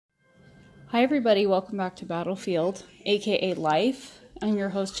Hi everybody, welcome back to Battlefield, aka Life. I'm your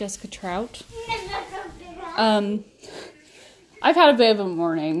host, Jessica Trout. I've had a bit of a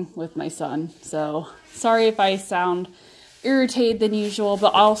morning with my son, so sorry if I sound irritated than usual,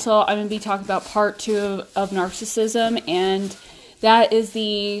 but also I'm going to be talking about part 2 of narcissism, and that is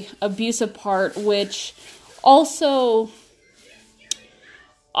the abusive part, which also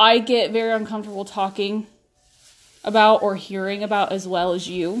I get very uncomfortable talking about or hearing about as well as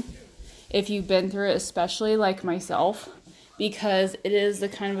you. If you've been through it, especially like myself, because it is the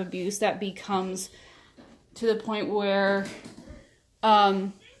kind of abuse that becomes to the point where,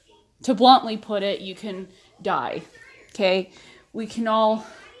 to bluntly put it, you can die. Okay, we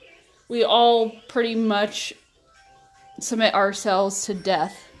all pretty much submit ourselves to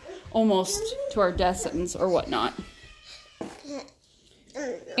death, almost to our death sentence or whatnot.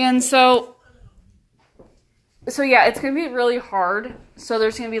 And so yeah, it's going to be really hard. So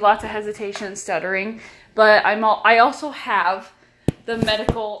there's going to be lots of hesitation and stuttering. But I also have the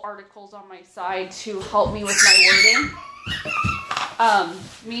medical articles on my side to help me with my wording.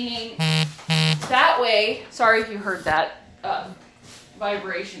 Meaning, that way, sorry if you heard that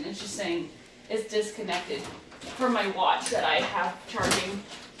vibration. It's just saying it's disconnected from my watch that I have charging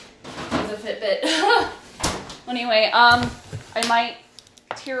as a Fitbit. Anyway, I might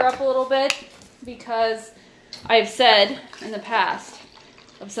tear up a little bit because I've said in the past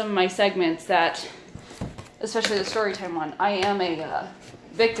of some of my segments that, especially the storytime one, I am a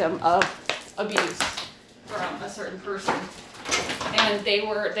victim of abuse from a certain person, and they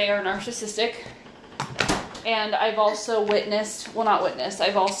are narcissistic. And I've also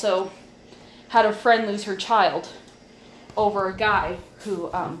I've also had a friend lose her child over a guy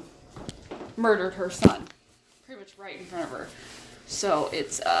who murdered her son, pretty much right in front of her. So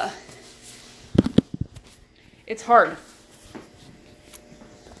it's hard.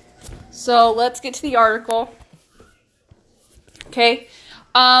 So let's get to the article. Okay.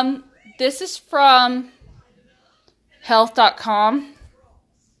 This is from health.com,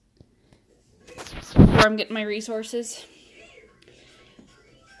 where I'm getting my resources. It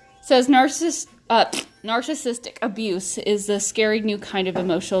says narcissistic abuse is the scary new kind of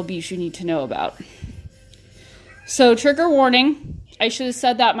emotional abuse you need to know about. So trigger warning. I should have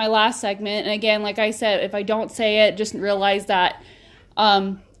said that in my last segment. And again, like I said, if I don't say it, just realize that,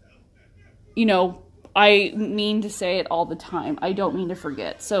 I mean to say it all the time. I don't mean to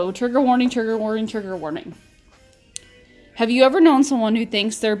forget. So trigger warning, trigger warning, trigger warning. Have you ever known someone who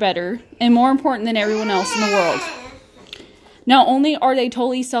thinks they're better and more important than everyone else in the world? Not only are they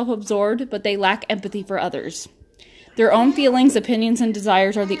totally self-absorbed, but they lack empathy for others. Their own feelings, opinions, and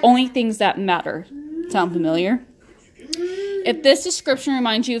desires are the only things that matter. Sound familiar? If this description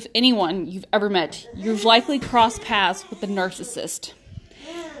reminds you of anyone you've ever met, you've likely crossed paths with a narcissist.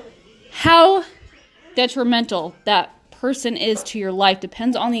 How detrimental that person is to your life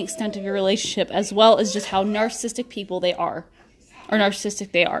depends on the extent of your relationship, as well as just how narcissistic they are.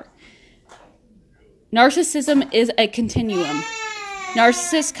 Narcissism is a continuum.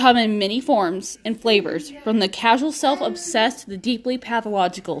 Narcissists come in many forms and flavors, from the casual self-obsessed to the deeply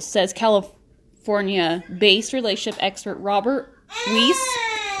pathological, says California-based relationship expert Robert Weiss,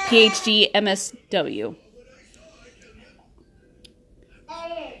 PhD, MSW.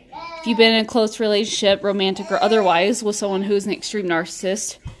 If you've been in a close relationship, romantic or otherwise, with someone who is an extreme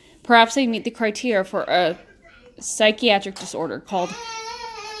narcissist, perhaps they meet the criteria for a psychiatric disorder called,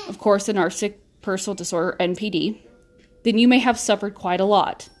 of course, the narcissistic personal disorder, NPD, then you may have suffered quite a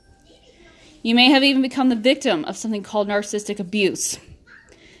lot. You may have even become the victim of something called narcissistic abuse,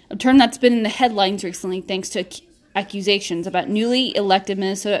 a term that's been in the headlines recently thanks to accusations about newly elected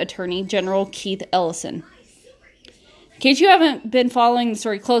Minnesota Attorney General Keith Ellison. In case you haven't been following the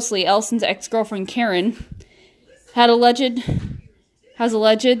story closely, Ellison's ex-girlfriend Karen has alleged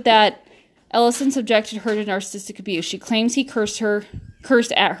that Ellison subjected her to narcissistic abuse. She claims he cursed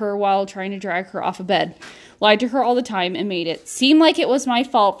at her while trying to drag her off a bed, lied to her all the time, and made it seem like it was my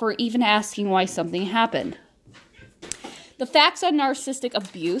fault for even asking why something happened. The facts on narcissistic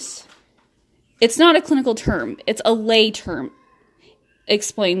abuse, it's not a clinical term, it's a lay term,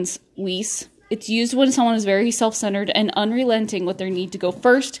 explains Weiss. It's used when someone is very self-centered and unrelenting with their need to go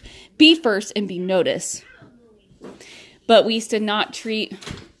first, be noticed. But Weiss did not treat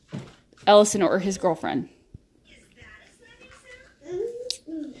Ellison or his girlfriend.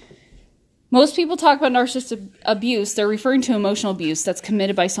 Most people talk about narcissistic abuse, they're referring to emotional abuse that's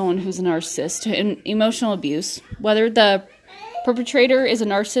committed by someone who's a narcissist. And emotional abuse, whether the perpetrator is a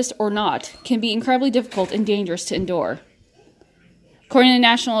narcissist or not, can be incredibly difficult and dangerous to endure. According to the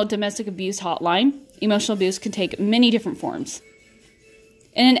National Domestic Abuse Hotline, emotional abuse can take many different forms.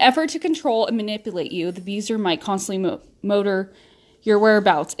 In an effort to control and manipulate you, the abuser might constantly motor your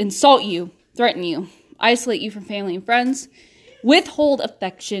whereabouts, insult you, threaten you, isolate you from family and friends, withhold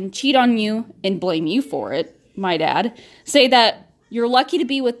affection, cheat on you, and blame you for it, might add, say that you're lucky to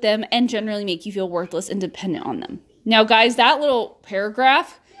be with them, and generally make you feel worthless and dependent on them. Now, guys, that little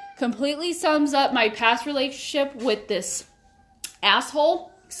paragraph completely sums up my past relationship with this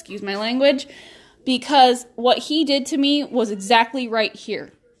asshole, excuse my language, because what he did to me was exactly right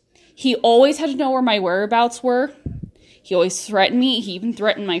here. He always had to know where my whereabouts were. He always threatened me. He even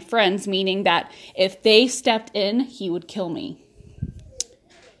threatened my friends, meaning that if they stepped in, he would kill me.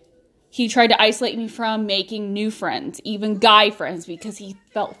 He tried to isolate me from making new friends, even guy friends, because he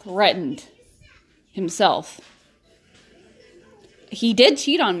felt threatened himself. He did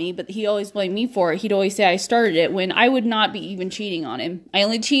cheat on me, but he always blamed me for it. He'd always say I started it when I would not be even cheating on him. I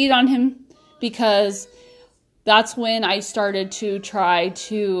only cheated on him because that's when I started to try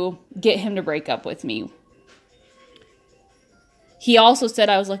to get him to break up with me. He also said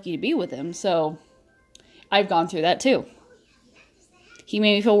I was lucky to be with him, so I've gone through that too. He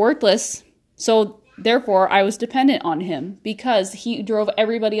made me feel worthless, so therefore I was dependent on him because he drove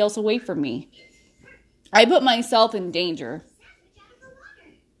everybody else away from me. I put myself in danger.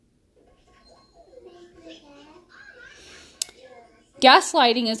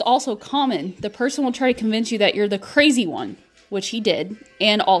 Gaslighting is also common. The person will try to convince you that you're the crazy one, which he did,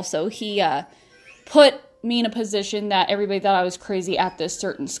 and also he put me in a position that everybody thought I was crazy at this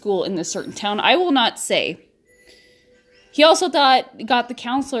certain school in this certain town. I will not say. He also got the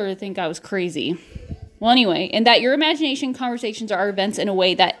counselor to think I was crazy. Well, anyway, and that your imagination conversations are events in a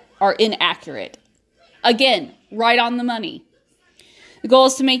way that are inaccurate. Again, right on the money. The goal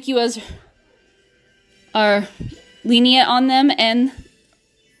is to make you as lenient on them and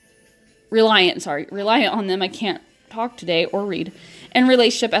reliant on them. I can't talk today or read. And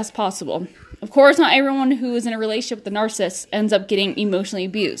relationship as possible. Of course, not everyone who is in a relationship with a narcissist ends up getting emotionally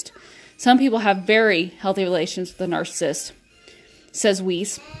abused. Some people have very healthy relations with a narcissist, says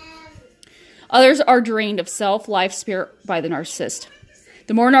Weiss. Others are drained of self, life, spirit by the narcissist.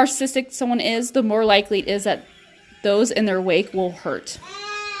 The more narcissistic someone is, the more likely it is that those in their wake will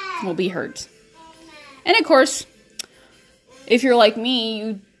be hurt. And of course, if you're like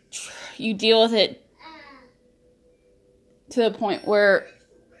me, you deal with it to the point where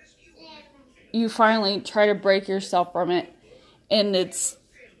you finally try to break yourself from it, and it's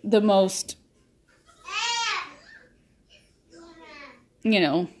the most,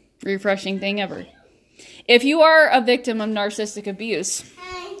 refreshing thing ever. If you are a victim of narcissistic abuse,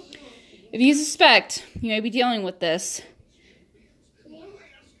 if you suspect you may be dealing with this,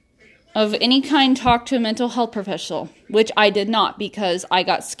 of any kind, talk to a mental health professional, which I did not because I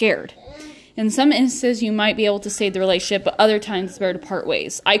got scared. In some instances, you might be able to save the relationship, but other times it's better to part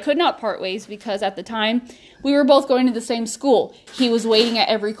ways. I could not part ways because at the time, we were both going to the same school. He was waiting at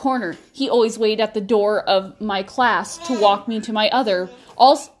every corner. He always waited at the door of my class to walk me to my other.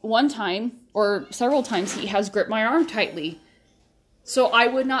 One time, or several times, he has gripped my arm tightly. So I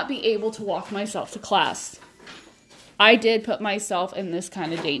would not be able to walk myself to class. I did put myself in this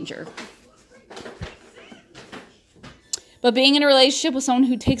kind of danger. But being in a relationship with someone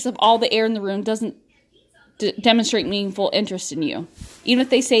who takes up all the air in the room doesn't demonstrate meaningful interest in you. Even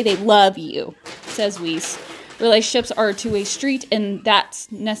if they say they love you, says Weiss. Relationships are a two-way street, and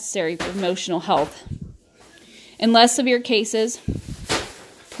that's necessary for emotional health. In less severe cases,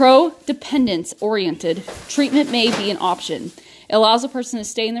 pro-dependence-oriented treatment may be an option. It allows a person to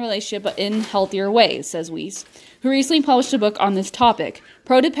stay in the relationship but in healthier ways, says Weiss, who recently published a book on this topic.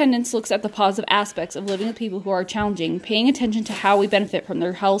 Pro-dependence looks at the positive aspects of living with people who are challenging, paying attention to how we benefit from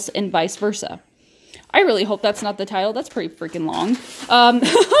their health and vice versa. I really hope that's not the title. That's pretty freaking long.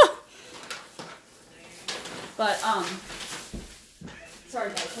 Sorry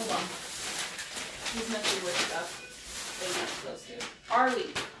guys, hold on. He's messing with stuff. They're not supposed to.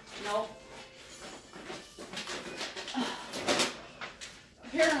 Arlie, nope.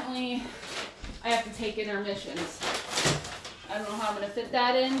 Apparently, I have to take intermissions. I don't know how I'm going to fit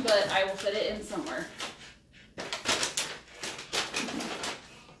that in, but I will fit it in somewhere.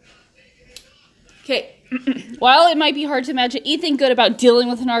 Okay. While it might be hard to imagine anything good about dealing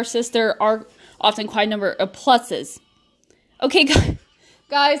with a narcissist, there are often quite a number of pluses. Okay,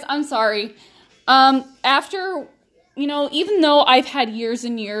 guys, I'm sorry. After, even though I've had years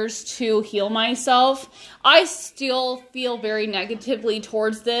and years to heal myself, I still feel very negatively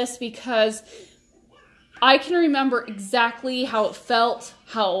towards this because I can remember exactly how it felt,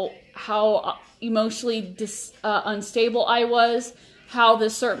 how emotionally unstable I was, how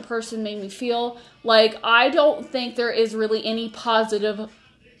this certain person made me feel. Like, I don't think there is really any positive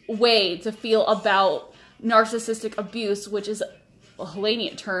way to feel about narcissistic abuse, which is a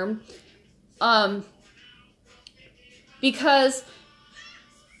Hellenian term. Because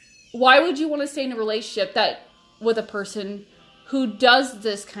why would you want to stay in a relationship with a person who does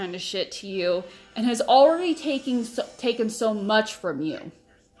this kind of shit to you and has already taken so much from you?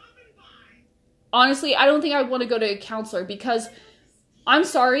 Honestly, I don't think I would want to go to a counselor, because I'm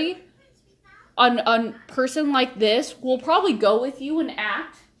sorry, a person like this will probably go with you and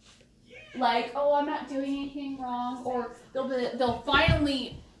act like, oh, I'm not doing anything wrong, or they'll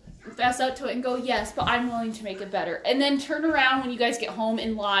finally fess up to it and go, yes, but I'm willing to make it better. And then turn around when you guys get home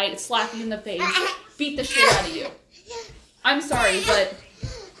and lie, slap you in the face, beat the shit out of you. I'm sorry, but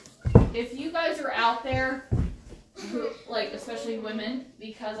if you guys are out there, who, like, especially women,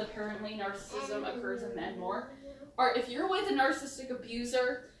 because apparently narcissism occurs in men more, or if you're with a narcissistic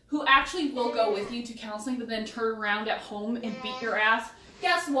abuser who actually will go with you to counseling but then turn around at home and beat your ass,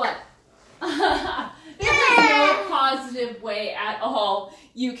 guess what? There's no positive way at all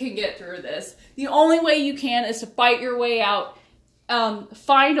you can get through this. The only way you can is to fight your way out,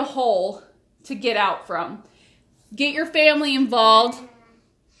 find a hole to get out from. Get your family involved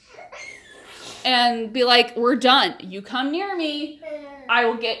and be like, we're done. You come near me, I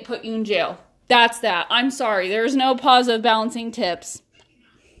will put you in jail. That's that. I'm sorry. There's no positive balancing tips.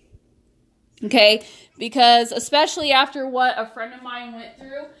 Okay? Because especially after what a friend of mine went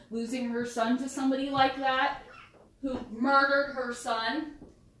through, losing her son to somebody like that, who murdered her son,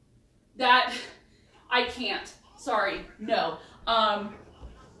 that I can't. Sorry. No.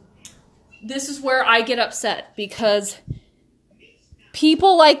 This is where I get upset, because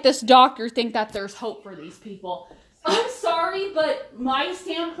people like this doctor think that there's hope for these people. I'm sorry, but my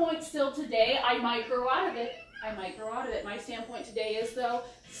standpoint still today, I might grow out of it. My standpoint today is, though,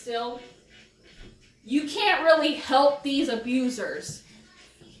 still, you can't really help these abusers.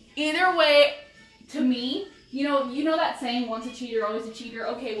 Either way, to me, you know that saying, once a cheater, always a cheater?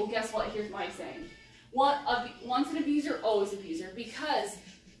 Okay, well, guess what? Here's my saying. Once an abuser, always abuser. Because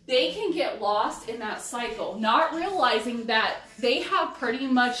they can get lost in that cycle, not realizing that they have pretty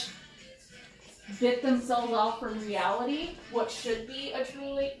much bit themselves off from reality, what should be a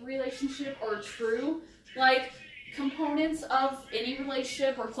true relationship or true, like, components of any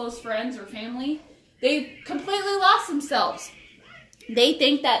relationship or close friends or family. They've completely lost themselves. They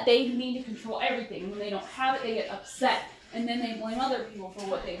think that they need to control everything. When they don't have it, they get upset. And then they blame other people for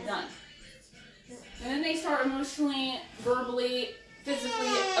what they've done. And then they start emotionally, verbally, physically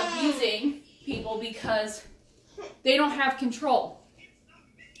abusing people because they don't have control.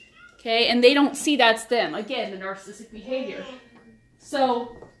 Okay? And they don't see that's them. Again, the narcissistic behavior.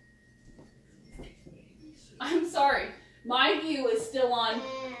 So, I'm sorry. My view is still on,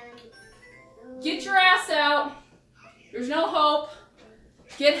 get your ass out. There's no hope.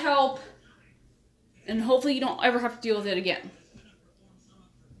 Get help. And hopefully you don't ever have to deal with it again.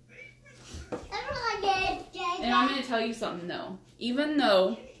 And I'm going to tell you something, though. Even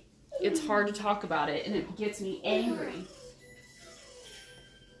though it's hard to talk about it and it gets me angry,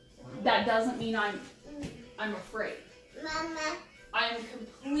 that doesn't mean I'm afraid. I'm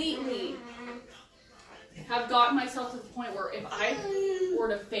completely have gotten myself to the point where if I were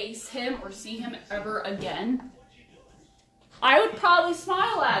to face him or see him ever again, I would probably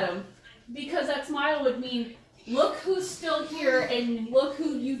smile at him, because that smile would mean, look who's still here and look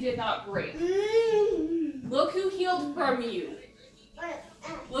who you did not break. Look who healed from you.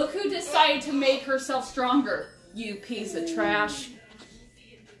 Look who decided to make herself stronger, you piece of trash.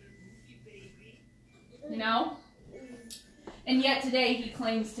 You know? And yet today he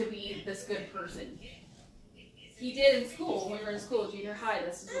claims to be this good person. He did in school. When we were in school, junior high,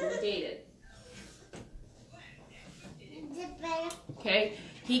 this is when we dated. Okay?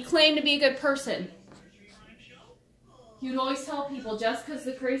 He claimed to be a good person. He would always tell people, Jessica's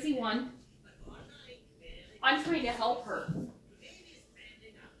the crazy one. I'm trying to help her.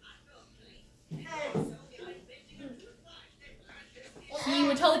 He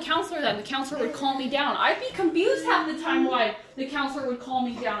would tell the counselor that, and the counselor would calm me down. I'd be confused half the time why the counselor would calm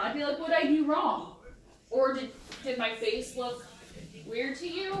me down. I'd be like, what did I do wrong? Or did my face look weird to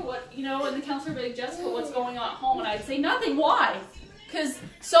you? What, and the counselor would be like, Jessica, what's going on at home? And I'd say, nothing. Why? Because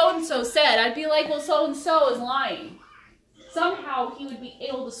so-and-so said. I'd be like, well, so-and-so is lying. Somehow he would be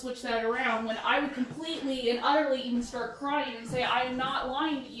able to switch that around when I would completely and utterly even start crying and say, I am not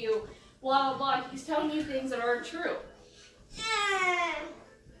lying to you, blah, blah, blah. He's telling you things that aren't true.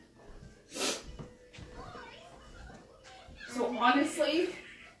 So honestly,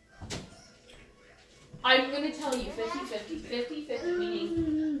 I'm going to tell you 50-50. 50-50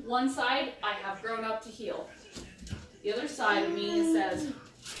 meaning one side, I have grown up to heal. The other side of me says,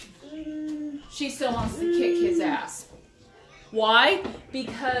 she still wants to kick his ass. Why?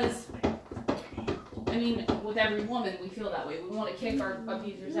 Because, I mean, with every woman, we feel that way. We want to kick our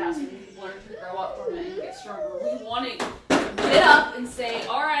abuser's ass. We need to learn to grow up from it and get stronger. We want to get up and say,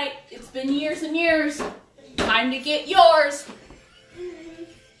 all right, it's been years and years. Time to get yours.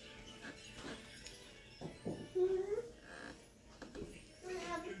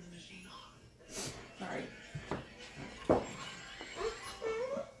 Sorry.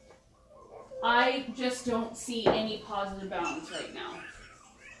 I just don't see any positive balance right now.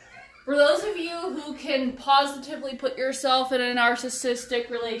 For those of you who can positively put yourself in a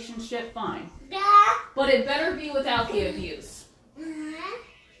narcissistic relationship, fine. But it better be without the abuse.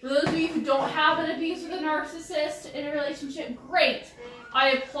 For those of you who don't have an abuse with a narcissist in a relationship, great.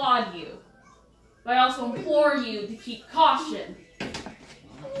 I applaud you. But I also implore you to keep caution.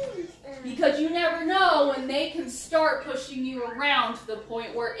 Because you never know when they can start pushing you around to the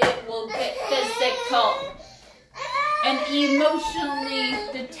point where it will get physical and emotionally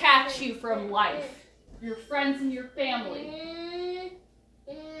detach you from life, your friends and your family.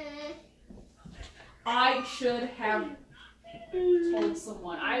 I should have told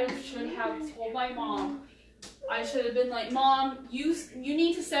someone. I should have told my mom. I should have been like, Mom, you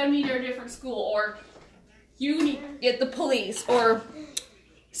need to send me to a different school, or you need to get the police, or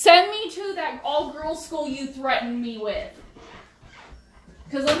send me to that all-girls school you threatened me with.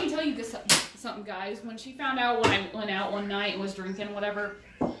 Because let me tell you something, guys. When she found out when I went out one night and was drinking whatever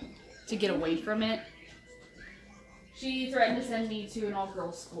to get away from it, she threatened to send me to an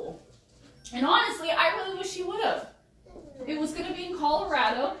all-girls school. And honestly, I really wish she would have. It was going to be in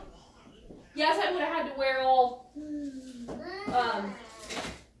Colorado. Yes, I would have had to wear all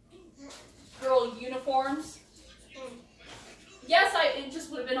girl uniforms. Yes, it just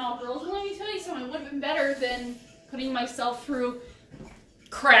would have been all girls. And let me tell you something, it would have been better than putting myself through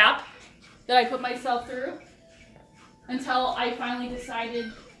crap that I put myself through until I finally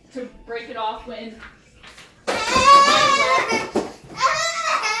decided to break it off when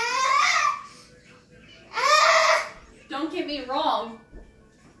don't get me wrong.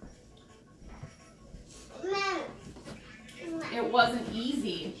 It wasn't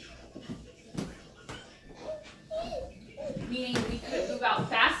easy. Meaning we couldn't move out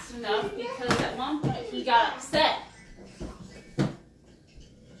fast enough because at one point he got upset.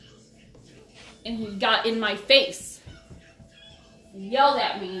 And he got in my face and yelled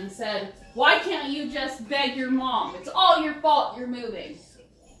at me and said, "Why can't you just beg your mom? It's all your fault you're moving."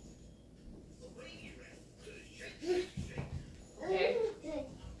 Okay?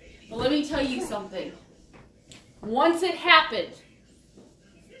 But let me tell you something. Once it happened,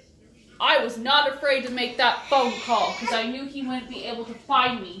 I was not afraid to make that phone call because I knew he wouldn't be able to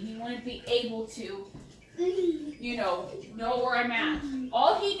find me. He wouldn't be able to, know where I'm at.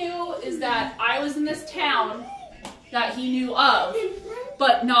 All he knew is that I was in this town that he knew of,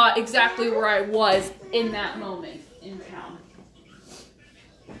 but not exactly where I was in that moment in town.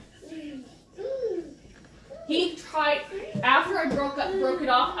 He tried, after I broke it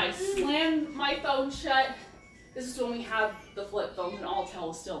off, I slammed my phone shut. This is when we had the flip phones and Alltel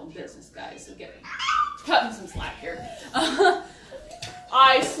was still in business, guys, so cutting some slack here.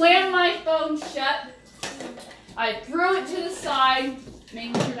 I slammed my phone shut. I threw it to the side,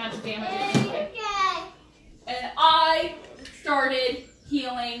 making sure not to damage it anyway. And I started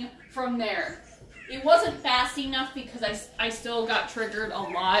healing from there. It wasn't fast enough because I still got triggered a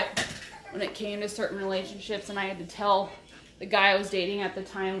lot when it came to certain relationships, and I had to tell the guy I was dating at the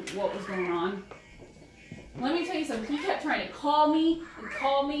time what was going on. Let me tell you something. He kept trying to call me,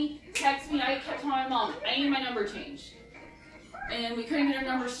 text me. I kept telling my mom, I need my number changed. And we couldn't get our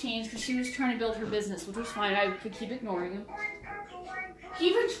numbers changed because she was trying to build her business, which was fine. I could keep ignoring him. He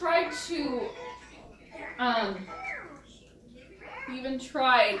even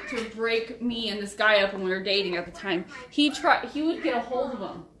tried to break me and this guy up when we were dating at the time. He would get a hold of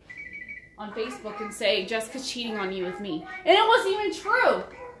him on Facebook and say, "Jessica's cheating on you with me." And it wasn't even true.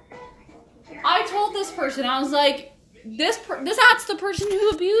 I told this person, I was like, that's the person who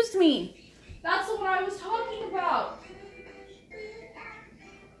abused me. That's the one I was talking about.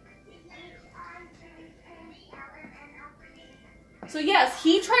 So yes,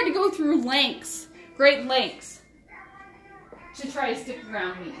 he tried to go through great lengths, to try to stick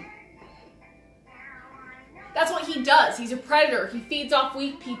around me. That's what he does. He's a predator. He feeds off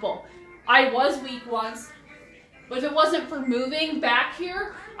weak people. I was weak once, but if it wasn't for moving back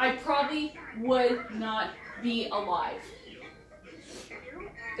here, I probably would not be alive.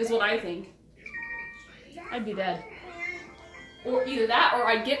 Is what I think. I'd be dead. Or either that, or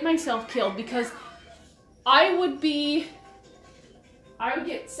I'd get myself killed, because I I would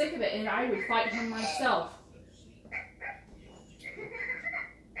get sick of it and I would fight him myself.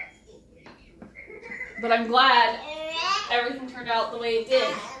 But I'm glad everything turned out the way it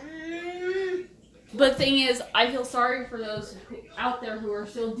did. But the thing is, I feel sorry for those out there who are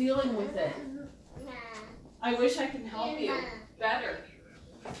still dealing with it. I wish I could help you better.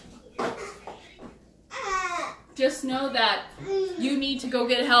 Just know that you need to go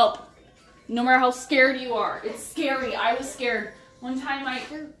get help. No matter how scared you are. It's scary. I was scared. One time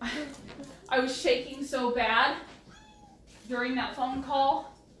I was shaking so bad during that phone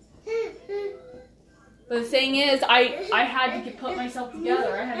call. But the thing is, I had to put myself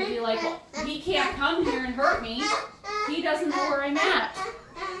together. I had to be like, well, he can't come here and hurt me. He doesn't know where I'm at.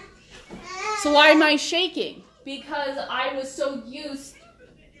 So why am I shaking? Because I was so used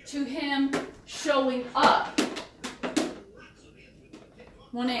to him showing up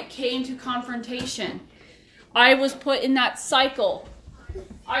when it came to confrontation. I was put in that cycle.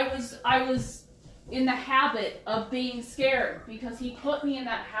 I was in the habit of being scared because he put me in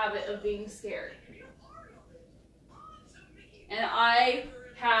that habit of being scared. And I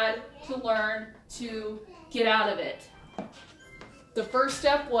had to learn to get out of it. The first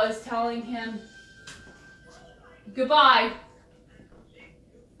step was telling him goodbye.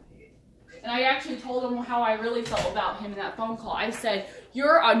 And I actually told him how I really felt about him in that phone call. I said,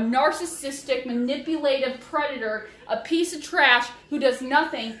 you're a narcissistic, manipulative predator, a piece of trash who does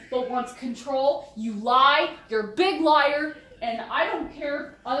nothing but wants control. You lie. You're a big liar. And I don't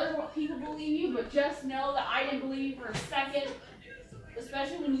care if other people believe you, but just know that I didn't believe you for a second.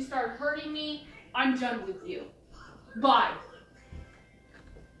 Especially when you start hurting me, I'm done with you. Bye.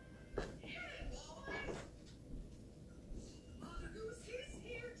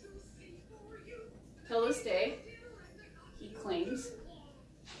 Till this day, he claims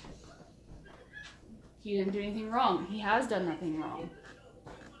he didn't do anything wrong. He has done nothing wrong.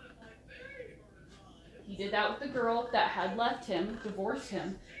 He did that with the girl that had left him, divorced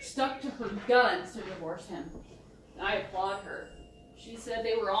him, stuck to her guns to divorce him. And I applaud her. She said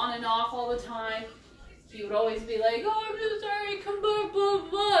they were on and off all the time. He would always be like, oh, I'm just sorry, come back, blah,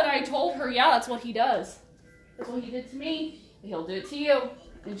 blah. And I told her, yeah, that's what he does. That's what he did to me. He'll do it to you.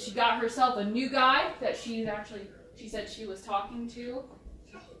 And she got herself a new guy that she said she was talking to.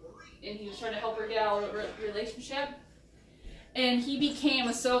 And he was trying to help her get out of a relationship. And he became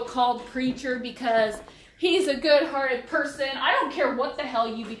a so-called preacher because he's a good-hearted person. I don't care what the hell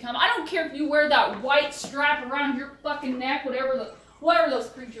you become. I don't care if you wear that white strap around your fucking neck, whatever those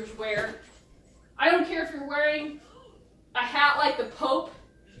preachers wear. I don't care if you're wearing a hat like the Pope.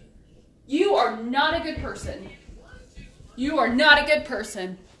 You are not a good person. You are not a good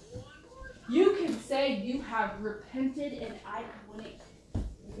person. You can say you have repented and I wouldn't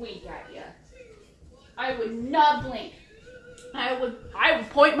wink at you. I would not blink. I would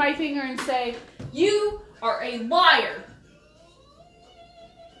point my finger and say, you are a liar.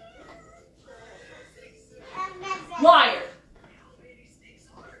 Liar.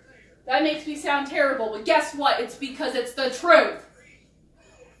 That makes me sound terrible, but guess what? It's because it's the truth.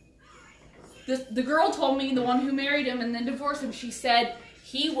 The girl told me, the one who married him and then divorced him, she said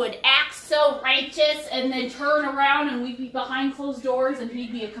he would act so righteous and then turn around and we'd be behind closed doors and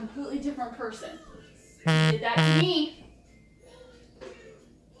he'd be a completely different person. He did that to me.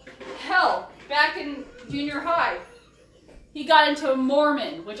 Hell, back in junior high, he got into a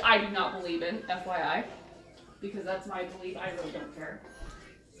Mormon, which I do not believe in, FYI, because that's my belief. I really don't care.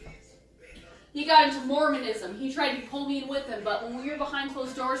 He got into Mormonism. He tried to pull me in with him, but when we were behind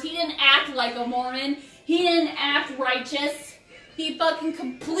closed doors, he didn't act like a Mormon. He didn't act righteous. He fucking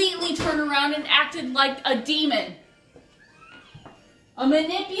completely turned around and acted like a demon. A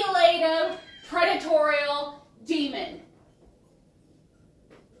manipulative, predatorial demon.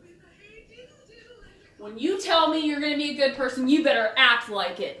 When you tell me you're going to be a good person, you better act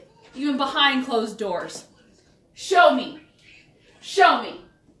like it. Even behind closed doors. Show me. Show me.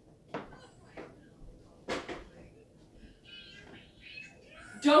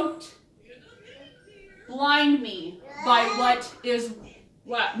 Don't blind me by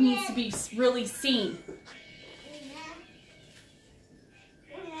what needs to be really seen.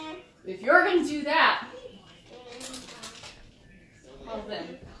 If you're going to do that, well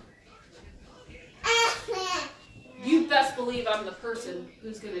then, you best believe I'm the person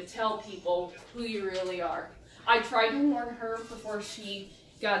who's going to tell people who you really are. I tried to warn her before she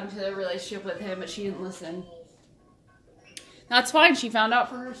got into a relationship with him, but she didn't listen. That's fine. She found out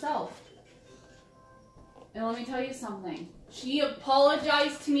for herself. And let me tell you something. She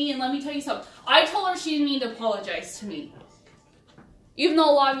apologized to me, and let me tell you something. I told her she didn't need to apologize to me. Even though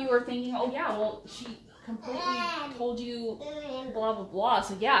a lot of you are thinking, oh yeah, well, completely told you blah, blah, blah.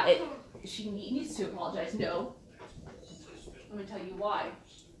 So yeah, she needs to apologize. No. I'm going to tell you why.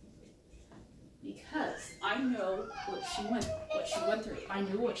 Because I know what she went through. I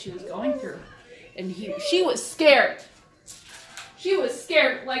knew what she was going through. And she was scared. She was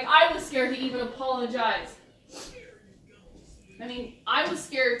scared. Like I was scared to even apologize. I mean, I was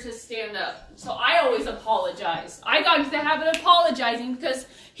scared to stand up. So I always apologized. I got into the habit of apologizing because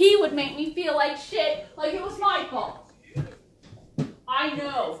he would make me feel like shit, like it was my fault. I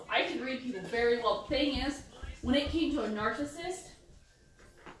know. I can read people very well. The thing is, when it came to a narcissist,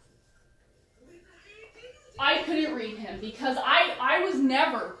 I couldn't read him because I was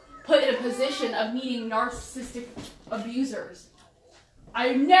never put in a position of meeting narcissistic abusers.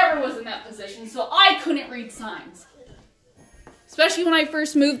 I never was in that position, so I couldn't read signs. Especially when I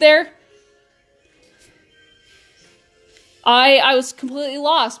first moved there. I was completely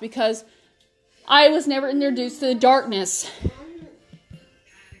lost because I was never introduced to the darkness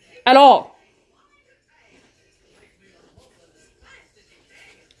at all.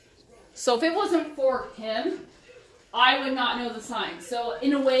 So if it wasn't for him, I would not know the signs. So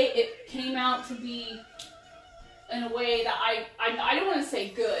in a way, it came out to be in a way that I don't want to say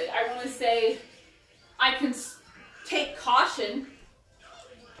good. I want to say I can take caution.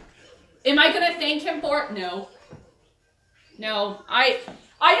 Am I going to thank him for it? No. No, I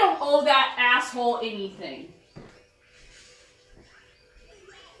don't owe that asshole anything.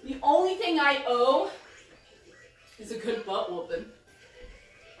 The only thing I owe is a good butt whooping.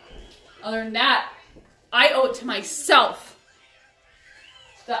 Other than that, I owe it to myself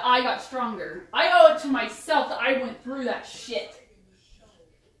that I got stronger. I owe it to myself that I went through that shit.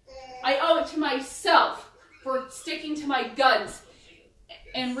 I owe it to myself for sticking to my guns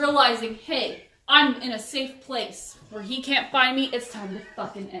and realizing, hey, I'm in a safe place where he can't find me. It's time to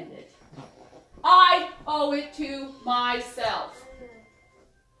fucking end it. I owe it to myself.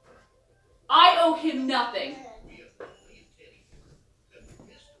 I owe him nothing.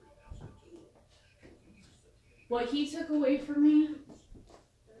 What he took away from me,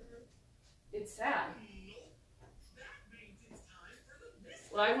 it's sad.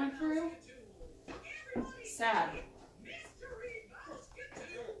 What I went through, sad.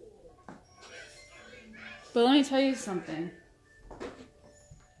 But let me tell you something.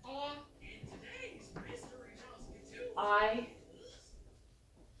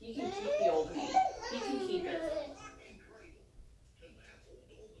 He can keep the old me. He can keep it.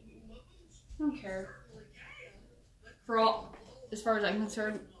 I don't care. For all, as far as I'm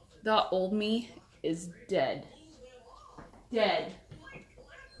concerned, the old me is dead. Dead.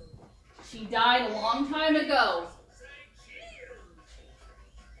 She died a long time ago.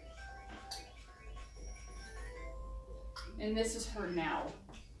 And this is her now.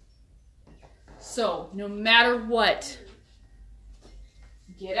 So, no matter what,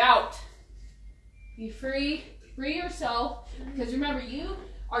 get out. Be free. Free yourself. Because remember, you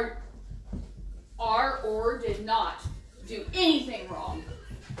are or did not do anything wrong.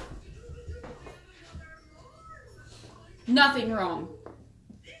 Nothing wrong.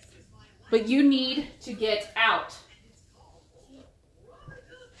 But you need to get out.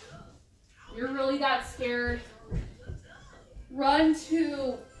 You're really that scared. Run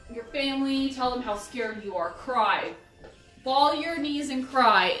to your family, tell them how scared you are. Cry. Fall to your knees and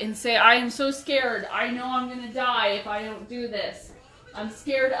cry and say, I am so scared. I know I'm going to die if I don't do this. I'm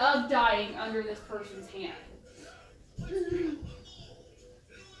scared of dying under this person's hand.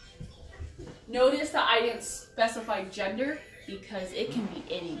 Notice that I didn't specify gender because it can be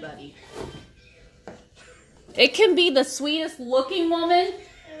anybody. It can be the sweetest looking woman.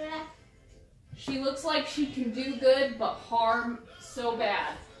 She looks like she can do good but harm so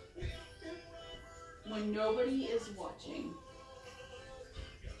bad when nobody is watching.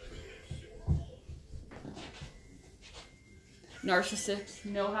 Narcissists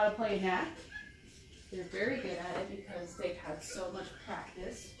know how to play an act. They're very good at it because they've had so much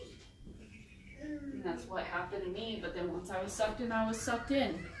practice. And that's what happened to me. But then once I was sucked in, I was sucked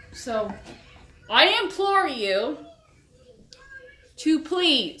in. So I implore you to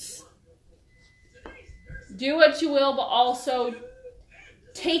please do what you will, but also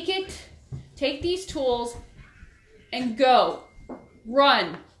take these tools and go.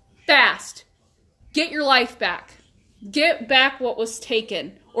 Run fast. Get your life back. Get back what was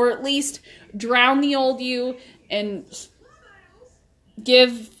taken, or at least drown the old you and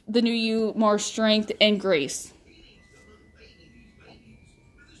give the new you more strength and grace.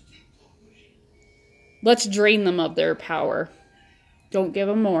 Let's drain them of their power. Don't give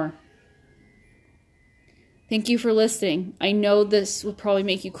them more. Thank you for listening. I know this will probably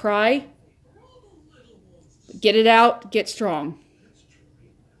make you cry. Get it out. Get strong.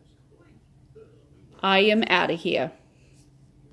 I am out of here.